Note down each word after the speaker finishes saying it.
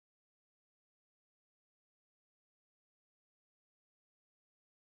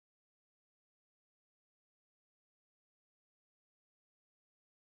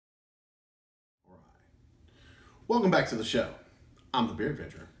Welcome back to the show. I'm the Beer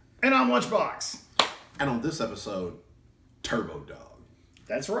Adventurer. And I'm Lunchbox. And on this episode, Turbodog.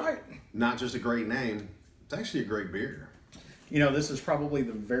 That's right. Not just a great name, it's actually a great beer. You know, this is probably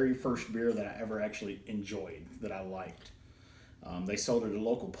the very first beer that I ever actually enjoyed, that I liked. They sold it at a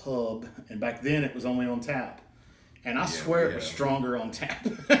local pub, and back then it was only on tap. And I swear it was stronger on tap.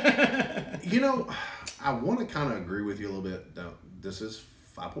 You know, I want to kind of agree with you a little bit. This is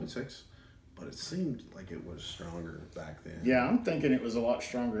 5.6, but it seemed like it was stronger back then. Yeah, I'm thinking it was a lot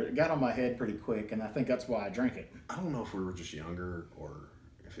stronger. It got on my head pretty quick, and I think that's why I drank it. I don't know if we were just younger or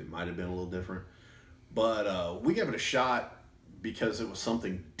if it might have been a little different. But we gave it a shot because it was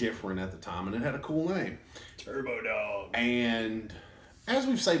something different at the time, and it had a cool name. Turbodog. And as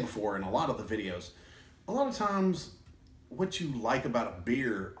we've said before in a lot of the videos, a lot of times what you like about a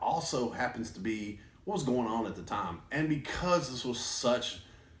beer also happens to be what was going on at the time. And because this was such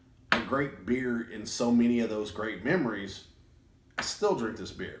a great beer in so many of those great memories, I still drink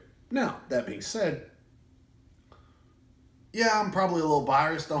this beer. Now, that being said, yeah, I'm probably a little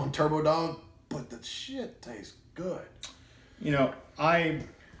biased on Turbodog, but the shit tastes good. You know, I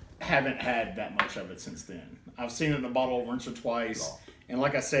haven't had that much of it since then. I've seen it in the bottle once or twice. Oh. And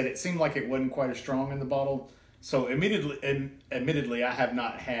like I said, it seemed like it wasn't quite as strong in the bottle. So admittedly, I have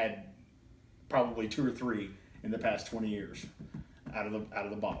not had probably 2 or 3 in the past 20 years out of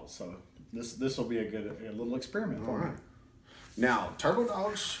the bottle. So this will be a little experiment for me. Now,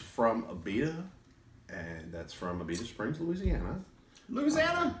 Turbodog's from Abita, and that's from Abita Springs, Louisiana.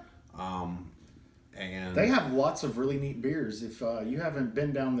 Louisiana? And they have lots of really neat beers. If you haven't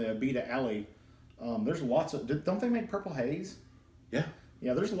been down the Abita Alley, there's lots of. Don't they make Purple Haze? Yeah.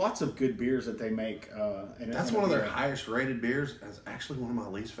 Yeah, there's lots of good beers that they make. And that's one of their highest rated beers. That's actually one of my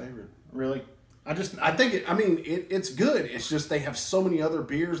least favorite. Really? I think it's good. It's just they have so many other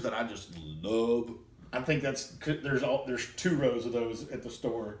beers that I just love. I think there's 2 rows of those at the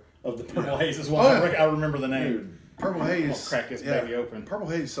store of the Purple Haze as well. Oh, yeah. I remember the name. Dude, Purple Haze. I'll crack this baby open. Purple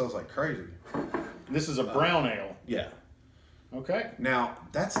Haze sells like crazy. This is a brown ale. Yeah. Okay. Now,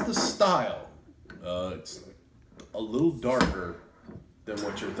 that's the style. It's a little darker than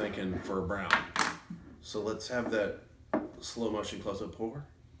what you're thinking for a brown. So let's have that slow motion close-up pour.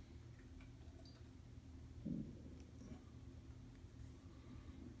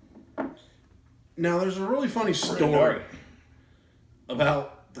 Now, there's a really funny story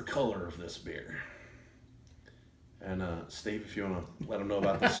about the color of this beer. And Steve, if you want to let them know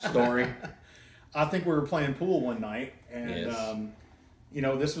about this story. I think we were playing pool one night, and you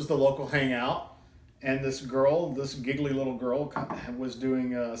know, this was the local hangout, and this giggly little girl was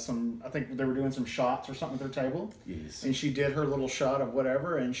doing I think they were doing some shots or something at their table. Yes. And she did her little shot of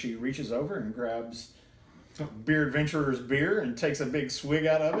whatever, and she reaches over and grabs Beer Adventurer's beer and takes a big swig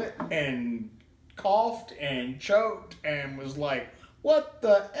out of it, and coughed and choked and was like, "What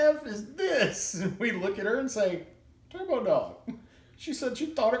the F is this?" And we look at her and say, "Turbodog." She said she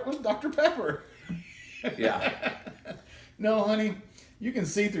thought it was Dr. Pepper. Yeah. No, honey, you can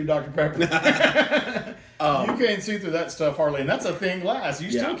see through Dr. Pepper. You can't see through that stuff hardly, and that's a thin glass.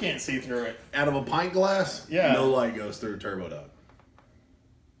 You still can't see through it. Out of a pint glass, no light goes through Turbodog.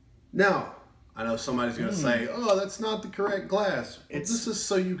 Now, I know somebody's going to say, "Oh, that's not the correct glass." This is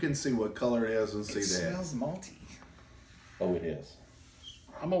so you can see what color it is and see that. It smells malty. Oh, it is.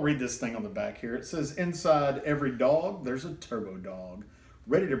 I'm going to read this thing on the back here. It says, "Inside every dog, there's a Turbodog,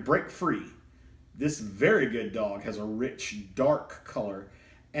 ready to break free. This very good dog has a rich, dark color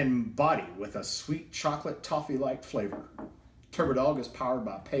and body with a sweet chocolate toffee-like flavor. Turbodog is powered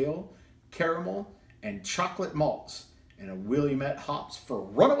by pale, caramel, and chocolate malts and a Willamette hops for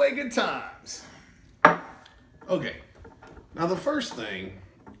runaway good times." Okay. Now, the first thing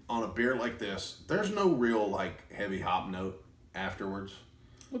on a beer like this, there's no real, like, heavy hop note afterwards.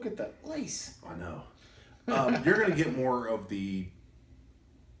 Look at that lace. I know. You're going to get more of the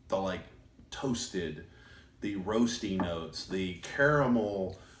like, toasted, the roasty notes, the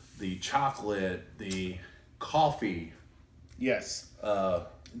caramel, the chocolate, the coffee. Yes.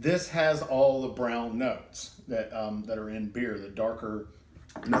 This has all the brown notes that are in beer, the darker.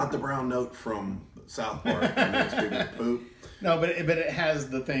 Not the brown note from South Park that makes people poop. No, but it has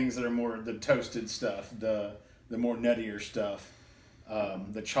the things that are more the toasted stuff, the more nuttier stuff,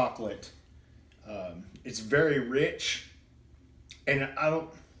 the chocolate. It's very rich, and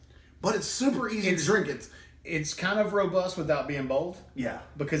But it's super easy to drink. It's kind of robust without being bold. Yeah.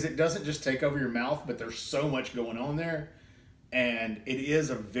 Because it doesn't just take over your mouth, but there's so much going on there. And it is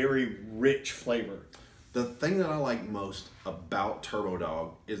a very rich flavor. The thing that I like most about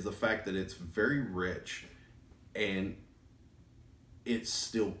Turbodog is the fact that it's very rich and it's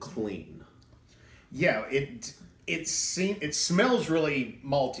still clean. Yeah, it smells really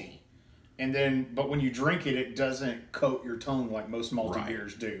malty, but when you drink it, it doesn't coat your tongue like most malty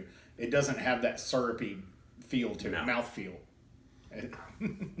beers do. It doesn't have that syrupy feel to it, mouth feel. It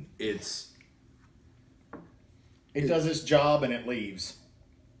does its job and it leaves.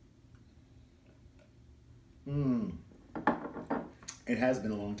 It has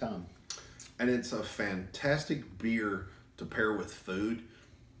been a long time. And it's a fantastic beer to pair with food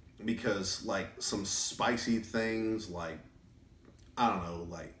because, like, some spicy things, like, I don't know,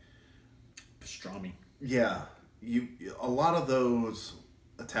 like pastrami. Yeah, a lot of those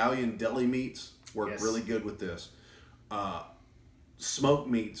Italian deli meats work really good with this. Smoked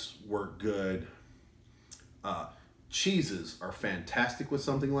meats work good. Cheeses are fantastic with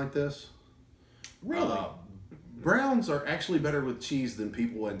something like this. Really? Browns are actually better with cheese than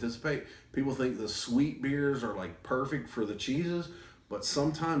people anticipate. People think the sweet beers are like perfect for the cheeses, but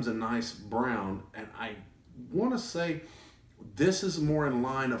sometimes a nice brown, and I want to say this is more in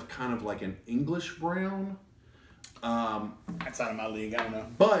line of kind of like an English brown. That's out of my league, I don't know.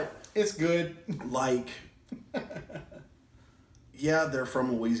 But it's good. Like, yeah, they're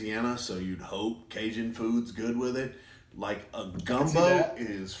from Louisiana, so you'd hope Cajun food's good with it. Like, a gumbo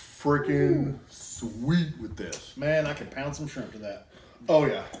is freaking sweet with this. Man, I could pound some shrimp to that. Oh,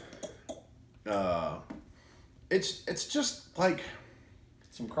 yeah. It's just like...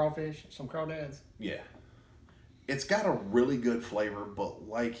 Some crawfish, some crawdads. Yeah. It's got a really good flavor, but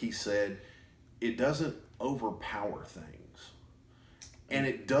like he said, it doesn't overpower things. And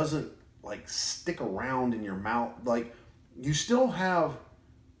it doesn't, like, stick around in your mouth. Like, you still have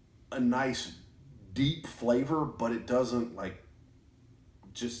a nice deep flavor, but it doesn't, like,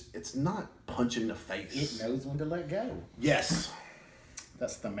 it's not punch in the face. It knows when to let go. Yes.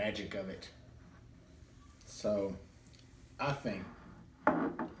 That's the magic of it. So, I think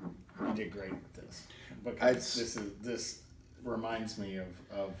you did great with this. Because this reminds me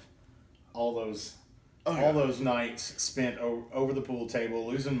of all those nights spent over the pool table,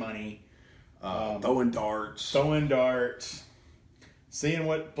 losing money. Throwing darts. Seeing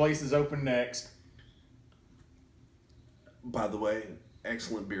what places open next. By the way,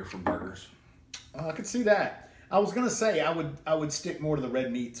 excellent beer for burgers. I could see that. I was gonna say I would stick more to the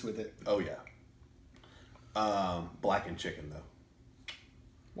red meats with it. Oh yeah. Blackened chicken though.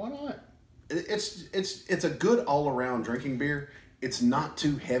 Why not? It's a good all around drinking beer. It's not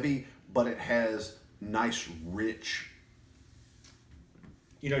too heavy, but it has nice rich.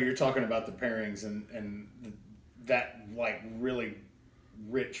 You know, you're talking about the pairings and that like really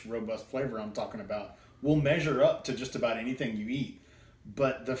rich, robust flavor I'm talking about will measure up to just about anything you eat.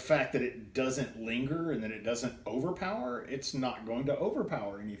 But the fact that it doesn't linger and that it doesn't overpower, it's not going to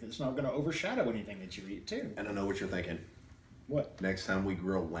overpower anything. It's not going to overshadow anything that you eat too. And I know what you're thinking. What? Next time we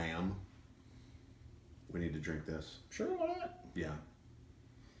grill lamb, we need to drink this. Sure, why not? Yeah.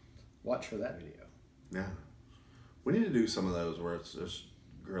 Watch for that video. Yeah. We need to do some of those where it's just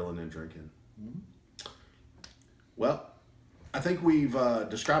grilling and drinking. Mm-hmm. Well, I think we've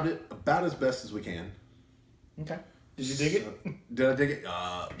described it about as best as we can. Okay. Did you dig it? Did I dig it?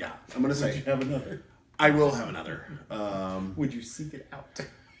 Yeah. I'm going to say. Would you have another? I will have another. Would you seek it out?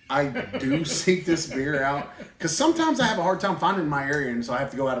 I do seek this beer out because sometimes I have a hard time finding my area, and so I have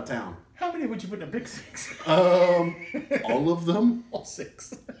to go out of town. How many would you put in a big six? All of them. All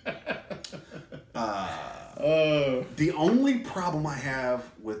six. The only problem I have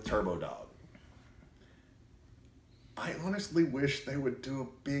with Turbodog, I honestly wish they would do a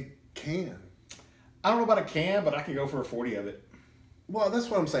big can. I don't know about a can, but I could go for a 40 of it. Well, that's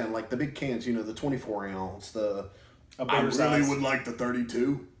what I'm saying. Like the big cans, you know, the 24 ounce, I really size. would like the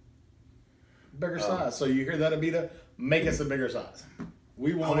 32. Bigger size. So you hear that, Abita? Make us a bigger size.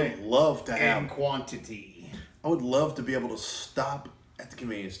 We want it. I would love to have quantity. I would love to be able to stop at the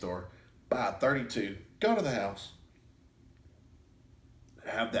convenience store, buy a 32, go to the house,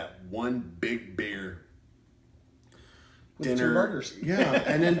 have that one big beer, with dinner, 2 burgers. Yeah,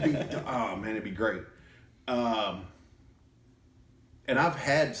 and then it'd be great. And I've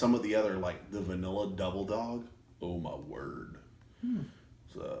had some of the other, like the vanilla double dog. Oh my word!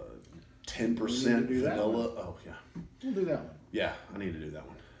 It's 10% vanilla. Oh yeah, we'll do that one. Yeah, I need to do that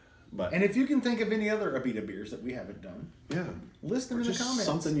one. But and if you can think of any other Abita beers that we haven't done, yeah, list them in the comments.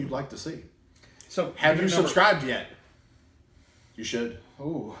 Something you'd like to see. So have you subscribed yet? You should.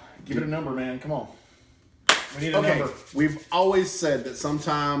 Oh, give it a number, man. Come on. We need a number. We've always said that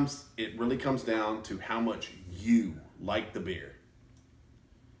sometimes it really comes down to how much you like the beer.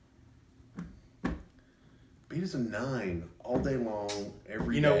 Beat is a 9 all day long,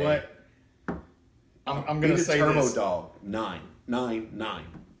 every day. You know what? I'm going to say Turbodog, this. Turbodog, 9.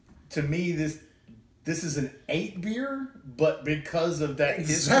 To me, This is an 8 beer, but because of that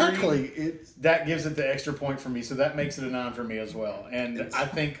Exactly. history, that gives it the extra point for me. So that makes it a 9 for me as well. And I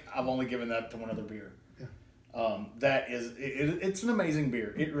think I've only given that to one other beer. It's an amazing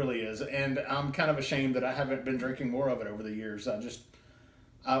beer. It really is. And I'm kind of ashamed that I haven't been drinking more of it over the years.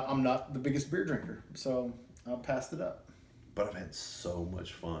 I'm not the biggest beer drinker, so I passed it up. But I've had so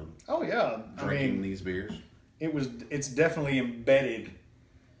much fun. Oh yeah, Drinking these beers. It's definitely embedded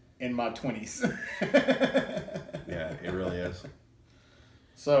in my 20s. Yeah, it really is.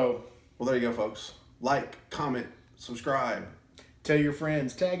 So, well, there you go, folks. Like, comment, subscribe, tell your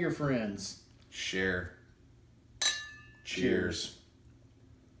friends, tag your friends, share. Cheers.